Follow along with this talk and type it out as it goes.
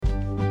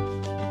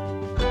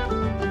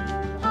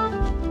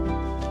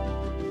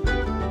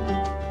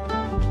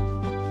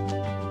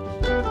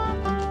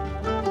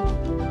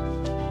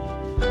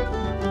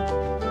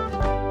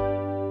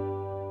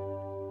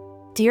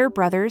Dear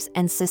brothers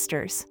and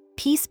sisters,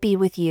 peace be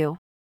with you.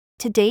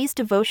 Today's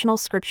devotional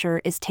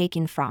scripture is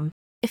taken from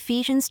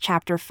Ephesians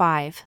chapter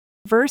 5,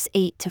 verse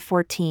 8 to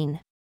 14.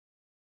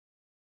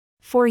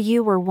 For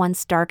you were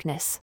once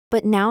darkness,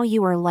 but now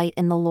you are light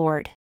in the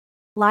Lord.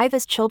 Live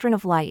as children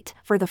of light,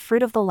 for the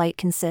fruit of the light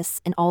consists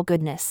in all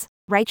goodness,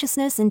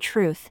 righteousness and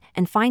truth,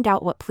 and find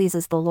out what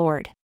pleases the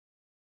Lord.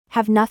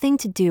 Have nothing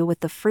to do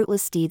with the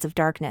fruitless deeds of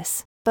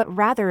darkness, but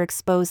rather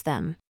expose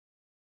them.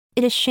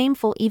 It is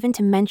shameful even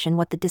to mention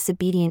what the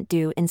disobedient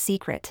do in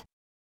secret.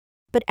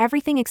 But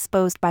everything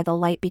exposed by the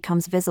light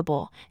becomes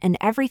visible, and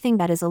everything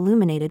that is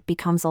illuminated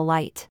becomes a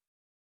light.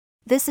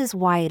 This is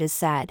why it is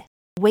said,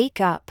 "Wake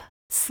up,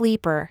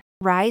 sleeper,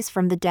 rise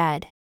from the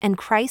dead, and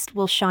Christ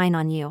will shine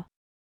on you."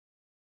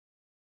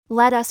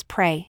 Let us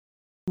pray.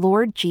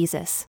 Lord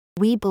Jesus,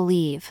 we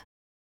believe.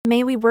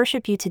 May we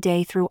worship you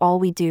today through all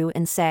we do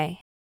and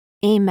say.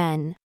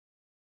 Amen.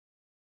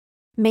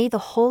 May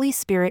the Holy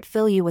Spirit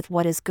fill you with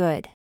what is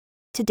good.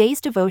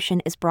 Today's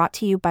devotion is brought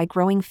to you by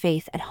Growing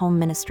Faith at Home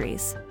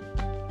Ministries.